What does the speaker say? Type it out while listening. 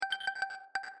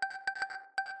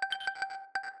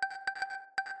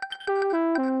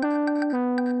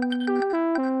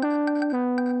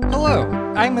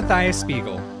I'm Matthias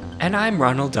Spiegel. And I'm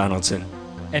Ronald Donaldson.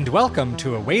 And welcome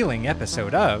to a whaling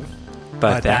episode of...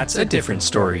 But That's a Different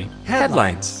Story.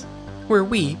 Headlines. Where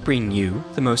we bring you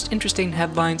the most interesting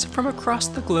headlines from across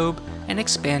the globe and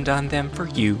expand on them for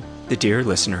you, the dear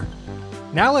listener.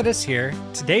 Now let us hear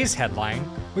today's headline,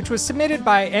 which was submitted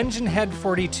by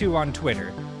EngineHead42 on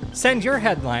Twitter. Send your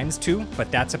headlines to But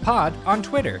That's a Pod on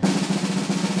Twitter.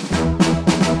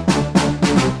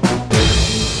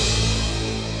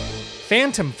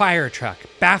 Phantom fire truck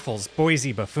baffles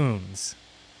Boise buffoons.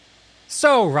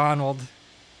 So, Ronald,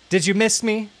 did you miss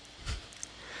me?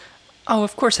 Oh,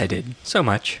 of course I did. So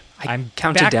much. I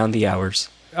counted back- down the hours.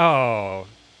 Oh,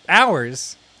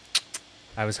 hours?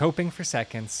 I was hoping for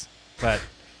seconds, but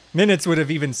minutes would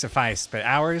have even sufficed. But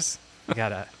hours? You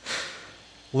gotta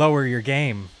lower your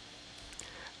game.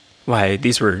 Why,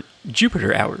 these were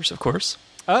Jupiter hours, of course.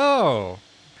 Oh,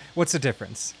 what's the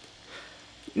difference?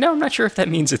 No, I'm not sure if that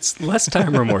means it's less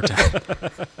time or more time.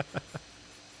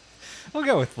 I'll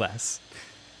go with less.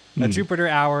 A Jupiter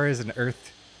hour is an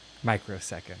Earth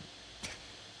microsecond.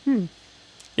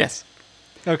 Yes.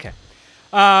 Okay.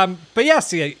 But yeah,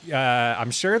 see,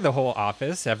 I'm sure the whole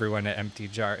office, everyone at Empty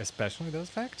Jar, especially those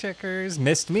fact checkers,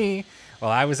 missed me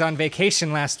while I was on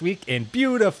vacation last week in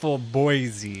beautiful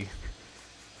Boise.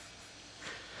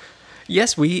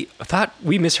 Yes, we thought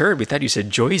we misheard. We thought you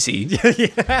said Joyzy.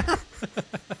 Yeah.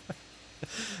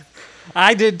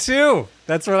 I did too.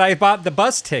 That's when I bought the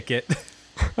bus ticket.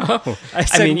 Oh, I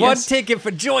said, one yes. ticket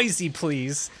for Joyzy,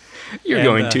 please. You're And,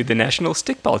 going to the National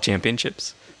Stickball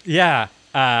Championships. Yeah.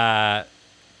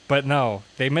 But no,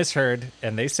 they misheard,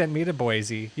 and they sent me to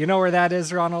Boise. You know where that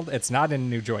is, Ronald? It's not in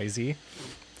New Jersey.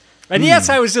 And yes,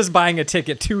 I was just buying a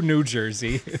ticket to New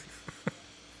Jersey.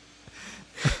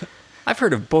 I've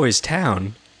heard of Boys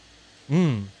Town.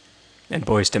 And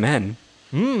Boys to Men.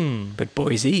 But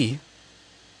Boise.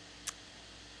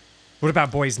 What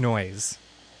about Boys Noise?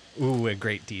 Ooh, a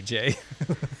great DJ.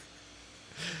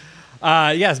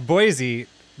 Yes, Boise,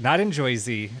 not in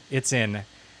Joyzy. It's in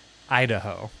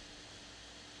Idaho.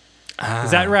 Is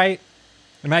that right?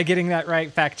 Am I getting that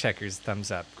right? Fact checkers,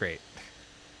 thumbs up. Great.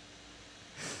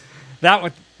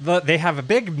 They have a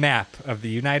big map of the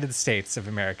United States of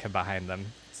America behind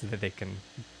them so that they can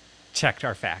check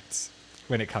our facts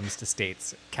when it comes to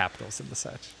states, capitals, and the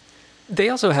such. They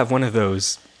also have one of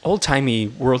those old-timey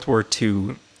World War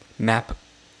II map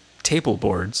table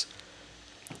boards.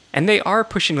 And they are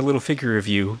pushing a little figure of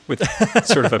you with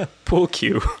sort of a pool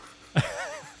cue.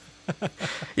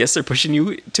 Yes, they're pushing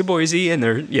you to Boise, and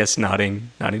they're,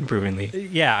 nodding approvingly.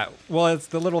 Yeah, well, it's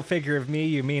the little figure of me.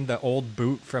 You mean the old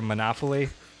boot from Monopoly?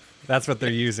 That's what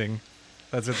they're using.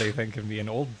 That's what they think of me, an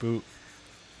old boot.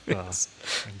 Yes.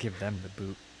 I give them the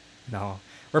boot. No,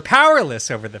 we're powerless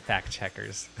over the fact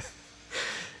checkers.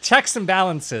 Checks and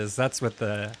balances. That's what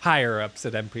the higher-ups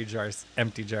at Empty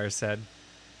Jar said.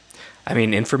 I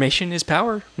mean, information is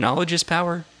power. Knowledge is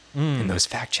power. And those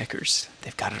fact checkers,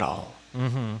 they've got it all.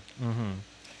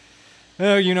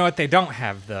 Oh, you know what they don't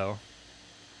have, though?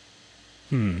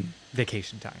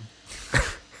 Vacation time.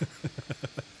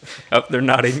 Oh, they're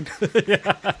nodding.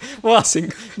 Yeah. Well,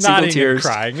 Single nodding tears.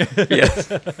 and crying. Yes.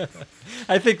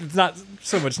 I think it's not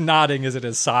so much nodding as it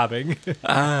is sobbing.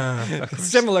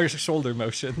 Similar shoulder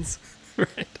motions.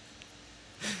 Right.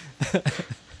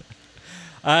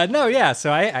 No, yeah.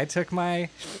 So I took my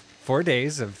 4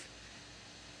 days of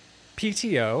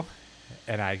PTO,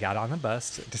 and I got on a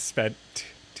bus to spend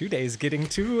 2 days getting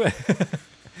to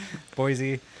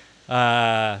Boise.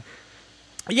 Yeah,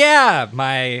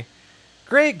 my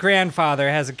great-grandfather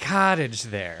has a cottage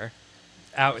there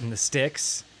out in the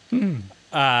sticks.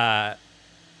 I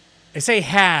say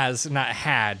has, not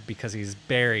had, because he's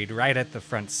buried right at the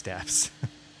front steps.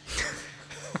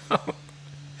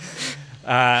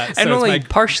 And so only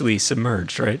partially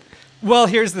submerged, right? Well,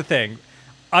 here's the thing.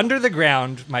 Under the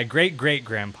ground, my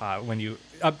great-great-grandpa, when you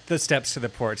up the steps to the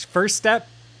porch, first step,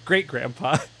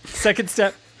 great-grandpa. Second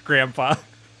step, grandpa.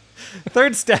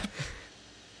 Third step,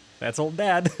 that's old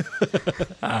dad.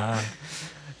 Last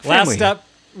Family. step,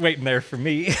 waiting there for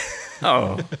me.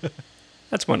 Oh,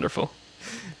 that's wonderful.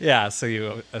 Yeah, so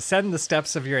you ascend the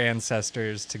steps of your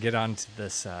ancestors to get onto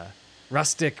this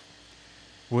rustic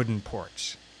wooden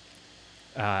porch.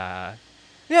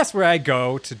 Yes, where I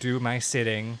go to do my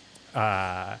sitting.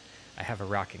 I have a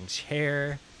rocking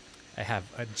chair. I have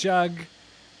a jug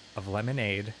of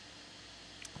lemonade.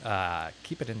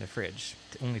 Keep it in the fridge.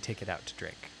 Only take it out to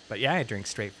drink. But yeah, I drink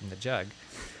straight from the jug.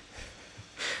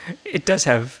 It does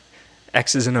have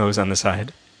X's and O's on the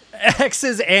side.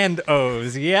 X's and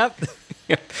O's, yep.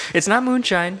 It's not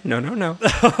moonshine. No.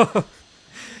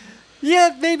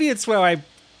 Yeah, maybe it's where I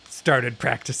started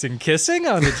practicing kissing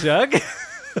on the jug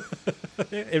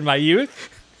in my youth.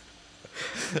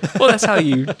 Well, that's how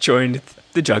you joined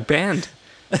the jug band.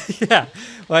 Yeah.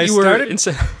 Well, I You started. were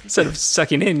instead of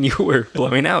sucking in, you were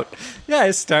blowing out. Yeah,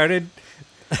 I started,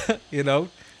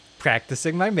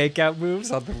 practicing my makeout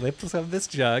moves on the lips of this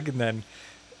jug, and then,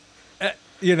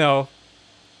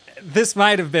 this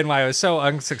might have been why I was so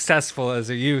unsuccessful as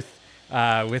a youth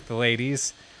with the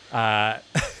ladies. I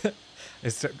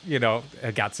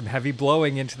got some heavy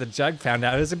blowing into the jug, found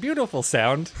out it was a beautiful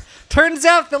sound. Turns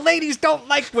out the ladies don't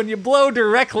like when you blow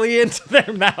directly into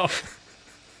their mouth.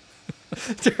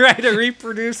 Try to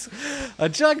reproduce a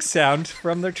jug sound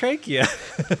from their trachea.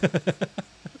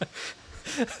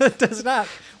 It does not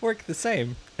work the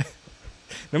same.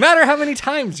 No matter how many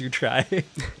times you try.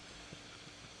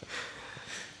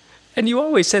 And you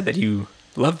always said that you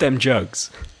love them jugs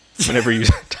whenever you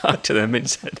talked to them and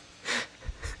said,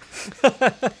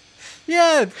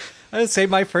 Yeah, I would say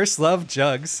my first love,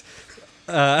 jugs.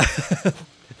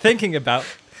 Thinking about,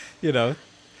 the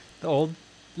old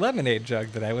lemonade jug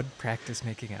that I would practice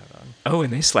making out on. oh,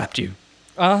 and they slapped you.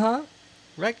 Uh-huh.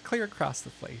 Right clear across the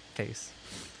face.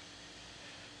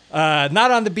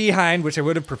 Not on the behind, which I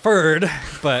would have preferred,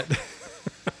 but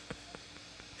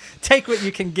take what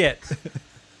you can get.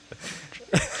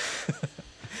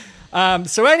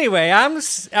 So anyway, I'm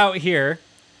out here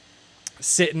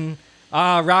sitting,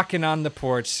 rocking on the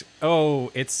porch.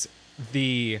 Oh, it's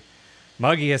the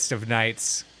muggiest of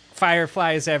nights.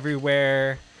 Fireflies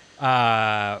everywhere.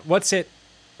 What's it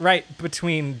right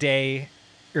between day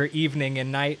or evening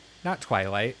and night? Not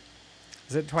twilight.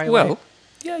 Is it twilight? Well,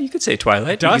 yeah, you could say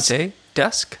twilight. Dusk? You could say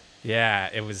dusk. Yeah,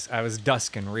 I was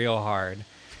dusking real hard.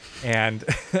 And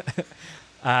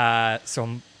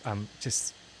so I'm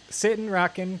just sitting,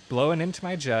 rocking, blowing into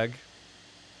my jug.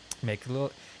 Make a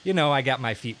little, I got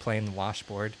my feet playing the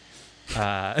washboard.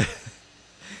 Of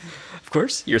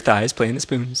course, your thighs playing the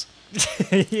spoons.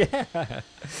 Yeah.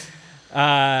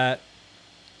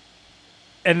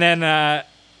 And then I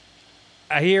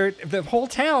hear the whole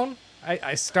town.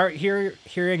 I start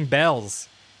hearing bells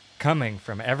coming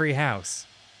from every house.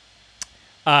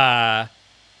 They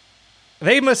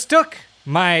mistook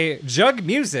my jug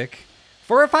music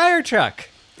for a fire truck.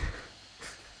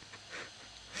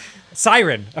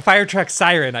 Siren. A fire truck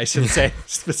siren, I should say,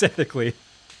 specifically.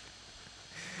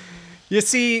 You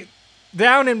see,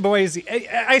 down in Boise,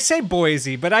 I say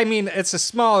Boise, but I mean it's a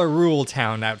smaller rural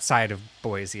town outside of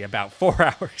Boise, about 4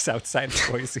 hours outside of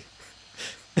Boise.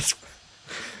 It's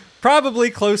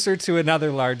probably closer to another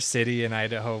large city in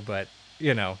Idaho, but,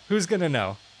 who's going to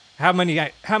know? How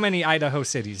many Idaho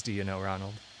cities do you know,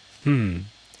 Ronald?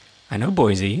 I know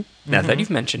Boise, now that you've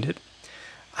mentioned it.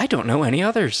 I don't know any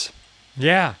others.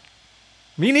 Yeah.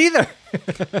 Me neither.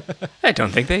 I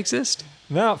don't think they exist.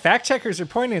 No, fact checkers are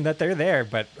pointing that they're there,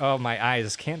 but oh, my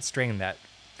eyes can't strain that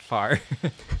far.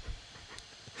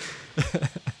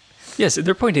 Yes,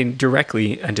 they're pointing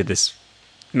directly into this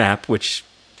map, which,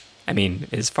 I mean,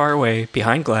 is far away,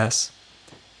 behind glass.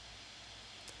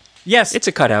 Yes. It's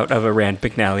a cutout of a Rand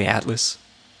McNally atlas.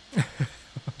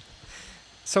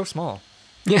 So small.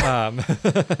 Yeah.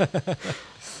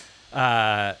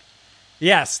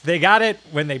 Yes, they got it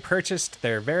when they purchased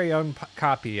their very own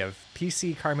copy of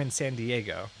PC Carmen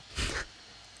Sandiego.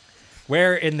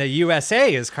 Where in the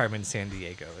USA is Carmen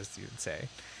Sandiego, as you would say.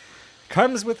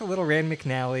 Comes with a little Rand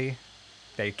McNally.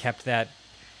 They kept that.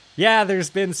 Yeah,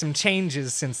 there's been some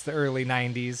changes since the early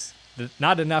 90s.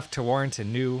 Not enough to warrant a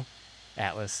new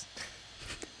atlas.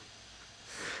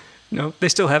 No, they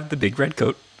still have the big red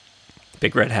coat,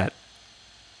 big red hat.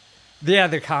 Yeah,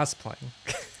 they're cosplaying.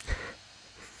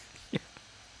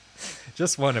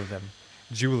 Just one of them,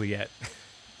 Juliet.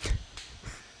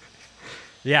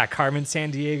 Yeah, Carmen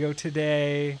Sandiego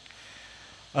today.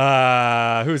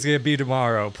 Who's gonna be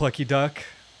tomorrow? Plucky Duck?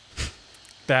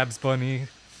 Babs Bunny?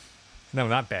 No,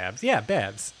 not Babs. Yeah,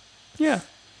 Babs. Yeah.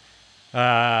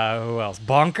 Who else?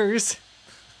 Bonkers?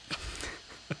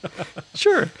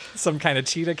 Sure. Some kind of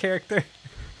cheetah character.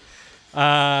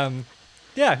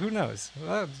 Yeah, who knows?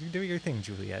 Well, you do your thing,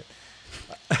 Juliet.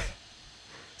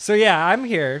 So yeah, I'm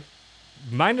here,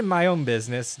 minding my own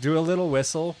business, do a little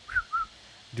whistle,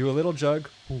 do a little jug,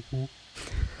 do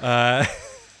a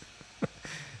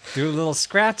little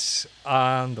scratch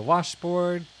on the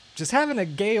washboard, just having a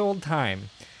gay old time.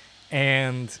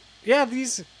 And yeah,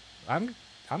 these, I'm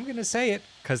gonna say it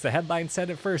because the headline said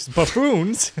it first,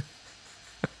 buffoons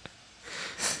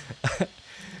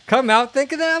come out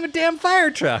thinking that I'm a damn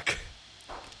fire truck.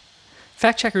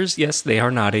 Fact checkers, yes, they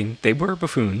are nodding. They were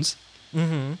buffoons.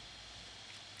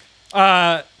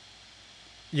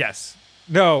 Yes.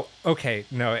 No. Okay.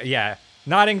 No. Yeah.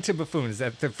 nodding to buffoons.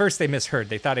 At first they misheard.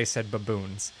 They thought I said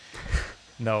baboons.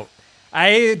 No.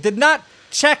 I did not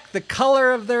check the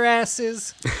color of their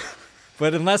asses,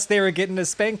 but unless they were getting a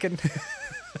spanking,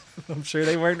 I'm sure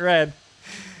they weren't red.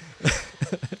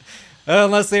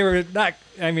 Unless they were not,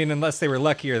 unless they were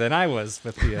luckier than I was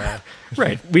with the...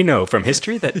 Right. We know from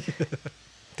history that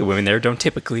the women there don't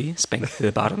typically spank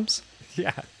the bottoms.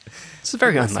 Yeah. This is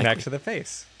very unlikely. Smack to the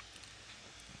face.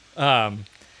 But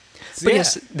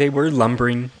yes, they were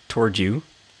lumbering toward you.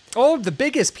 Oh, the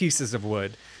biggest pieces of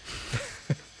wood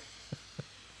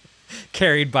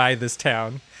carried by this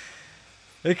town.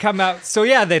 They come out. So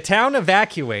yeah, the town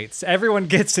evacuates. Everyone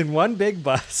gets in one big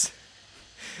bus.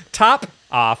 Top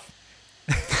off.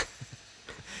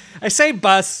 I say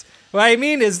bus. What I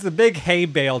mean is the big hay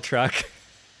bale truck.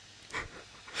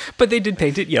 But they did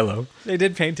paint it yellow. They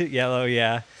did paint it yellow,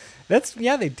 yeah.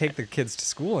 They'd take their kids to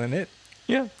school in it.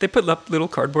 Yeah, they put up little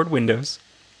cardboard windows.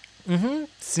 Mm-hmm.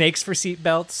 Snakes for seat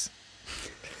belts.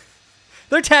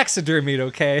 They're taxidermied,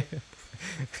 okay?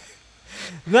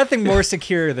 Nothing more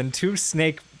secure than two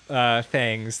snake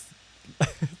fangs.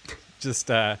 Just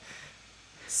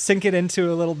sink it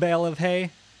into a little bale of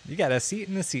hay. You got a seat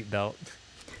and a seat belt.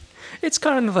 It's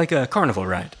kind of like a carnival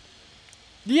ride.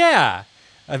 Yeah.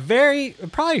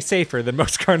 Probably safer than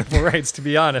most carnival rides, to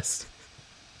be honest.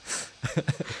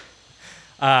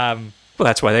 Well,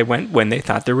 that's why they went when they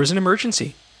thought there was an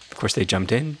emergency. Of course, they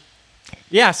jumped in.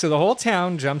 Yeah, so the whole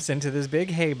town jumps into this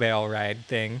big hay bale ride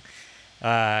thing,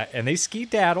 and they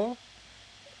skedaddle,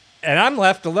 and I'm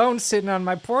left alone sitting on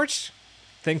my porch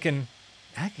thinking,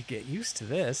 I could get used to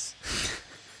this.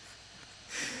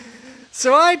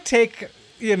 So I take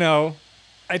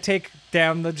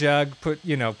down the jug, put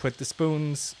the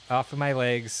spoons off of my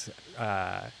legs,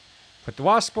 put the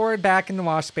washboard back in the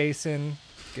wash basin,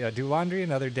 do laundry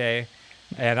another day,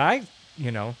 and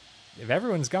if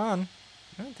everyone's gone,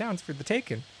 well, town's for the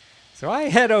taking. So I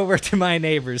head over to my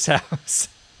neighbor's house.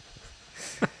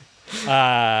 He's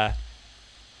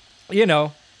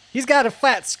got a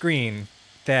flat screen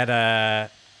that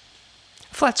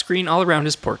Flat screen all around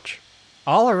his porch.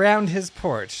 all around his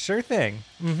porch. Sure thing.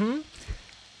 Mm-hmm.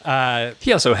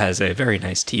 He also has a very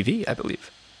nice TV, I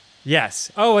believe.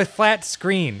 Yes. Oh, a flat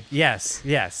screen. Yes.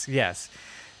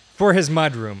 For his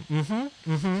mudroom.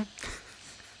 Mm-hmm.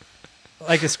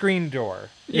 Like a screen door.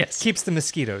 Yes. It keeps the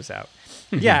mosquitoes out.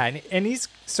 Yeah, and he's...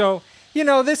 So,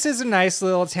 this is a nice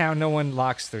little town. No one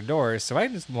locks their doors. So I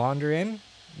just wander in,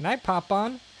 and I pop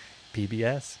on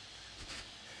PBS.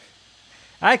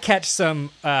 I catch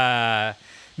some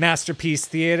Masterpiece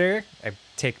Theater. I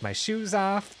take my shoes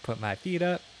off, put my feet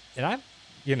up, and I'm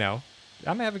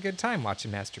having a good time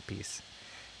watching Masterpiece.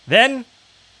 Then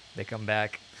they come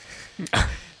back.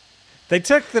 They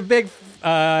took the big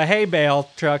hay bale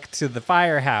truck to the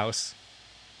firehouse,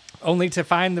 only to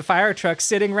find the fire truck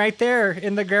sitting right there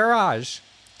in the garage.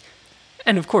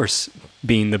 And of course,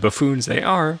 being the buffoons they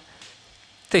are,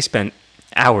 they spent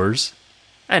hours,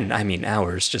 and I mean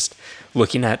hours, just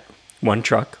looking at one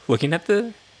truck, looking at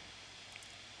the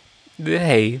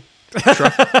hay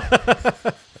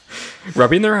truck,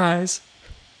 rubbing their eyes,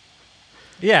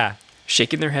 Yeah.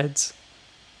 shaking their heads.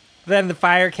 Then the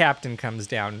fire captain comes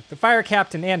down. The fire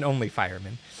captain and only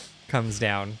fireman comes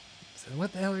down. Said,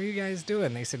 "What the hell are you guys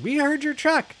doing?" They said, "We heard your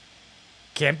truck.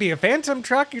 Can't be a phantom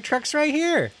truck. Your truck's right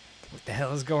here. What the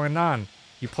hell is going on?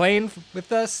 You playing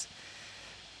with us?"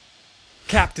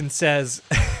 Captain says,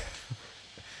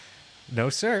 "No,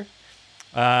 sir.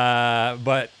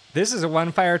 But this is a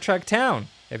one fire truck town.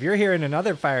 If you're hearing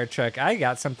another fire truck, I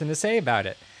got something to say about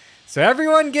it." So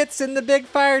everyone gets in the big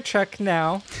fire truck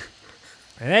now.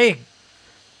 And they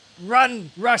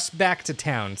rush back to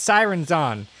town. Sirens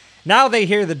on. Now they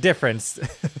hear the difference.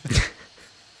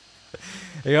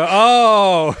 They go,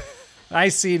 "Oh, I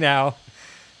see now."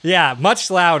 Yeah,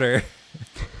 much louder.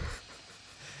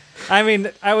 I mean,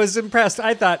 I was impressed.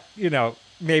 I thought,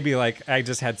 maybe like I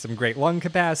just had some great lung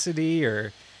capacity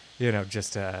or,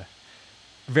 just a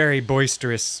very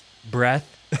boisterous breath.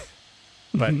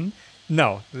 But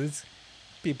no,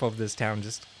 people of this town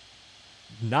just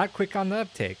not quick on the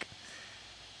uptake.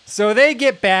 So they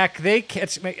get back. They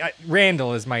catch me.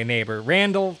 Randall is my neighbor.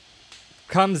 Randall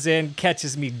comes in,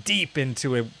 catches me deep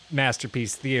into a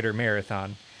Masterpiece Theater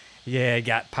marathon. Yeah,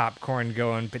 got popcorn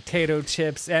going, potato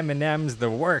chips, M&Ms, the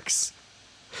works.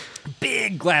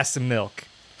 Big glass of milk.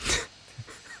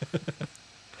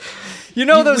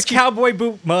 Those cowboy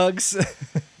boot mugs?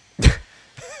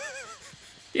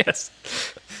 Yes.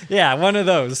 Yeah, one of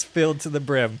those filled to the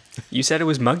brim. You said it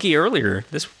was muggy earlier.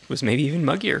 This was maybe even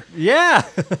muggier. Yeah,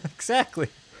 exactly.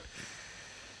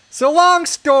 So long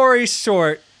story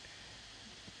short,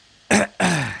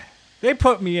 They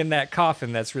put me in that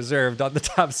coffin that's reserved on the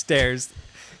top stairs,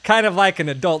 kind of like an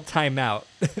adult timeout.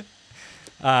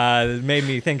 It made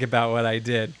me think about what I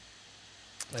did.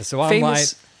 So I'm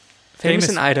famous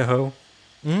in Idaho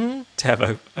to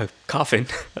have a coffin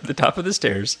at the top of the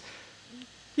stairs.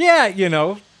 Yeah,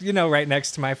 right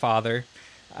next to my father,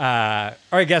 or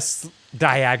I guess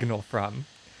diagonal from.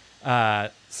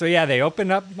 So yeah, they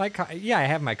open up my I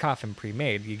have my coffin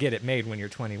pre-made. You get it made when you're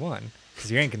 21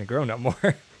 because you ain't gonna grow no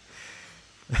more.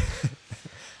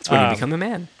 That's when you become a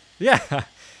man. Yeah.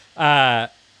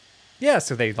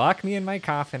 So they locked me in my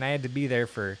coffin. I had to be there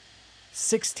for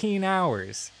 16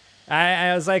 hours.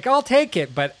 I was like, I'll take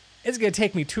it, but it's going to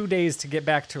take me 2 days to get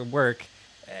back to work.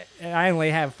 And I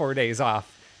only have 4 days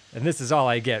off. And this is all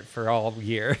I get for all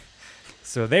year.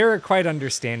 So they were quite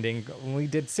understanding. We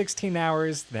did 16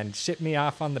 hours, then shipped me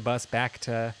off on the bus back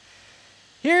to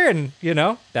here. And,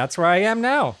 that's where I am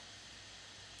now.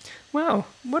 Wow,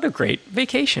 what a great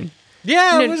vacation.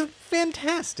 Yeah, it was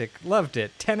fantastic. Loved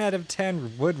it. 10 out of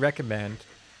 10 would recommend.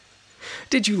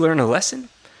 Did you learn a lesson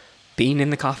being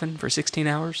in the coffin for 16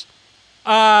 hours?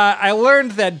 I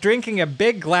learned that drinking a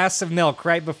big glass of milk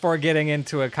right before getting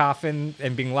into a coffin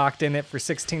and being locked in it for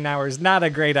 16 hours, not a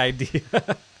great idea.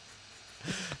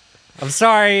 I'm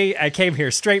sorry, I came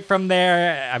here straight from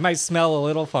there. I might smell a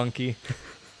little funky.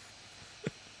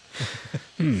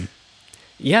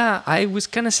 Yeah, I was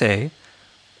going to say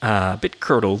a bit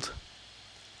curdled,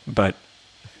 but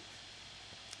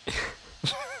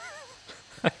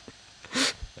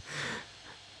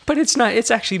but it's not. It's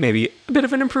actually maybe a bit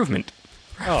of an improvement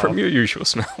from your usual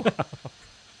smell.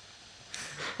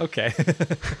 Okay.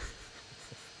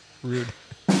 Rude.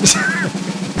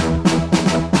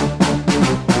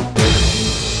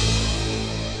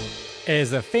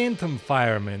 As a phantom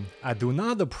fireman, I do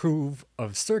not approve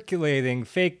of circulating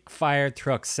fake fire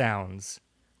truck sounds.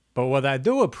 But what I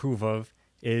do approve of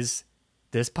is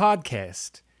this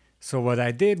podcast. So what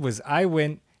I did was I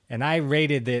went and I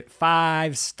rated it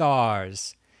 5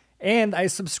 stars. And I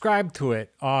subscribed to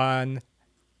it on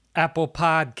Apple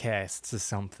Podcasts or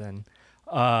something.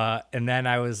 And then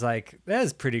I was like, that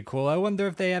is pretty cool. I wonder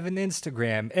if they have an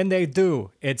Instagram. And they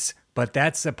do. It's But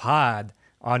That's a Pod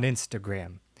on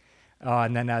Instagram.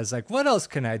 And then I was like, what else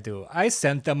can I do? I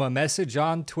sent them a message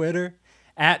on Twitter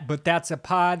at But That's a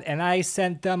Pod, and I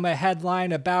sent them a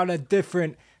headline about a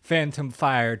different Phantom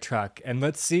fire truck. And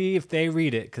let's see if they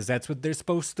read it, because that's what they're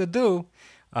supposed to do.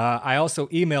 I also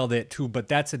emailed it to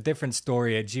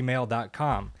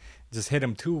butthat'sadifferentstory@gmail.com. Just hit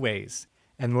them 2 ways.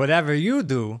 And whatever you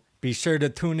do, be sure to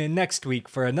tune in next week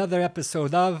for another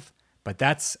episode of But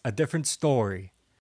That's a Different Story.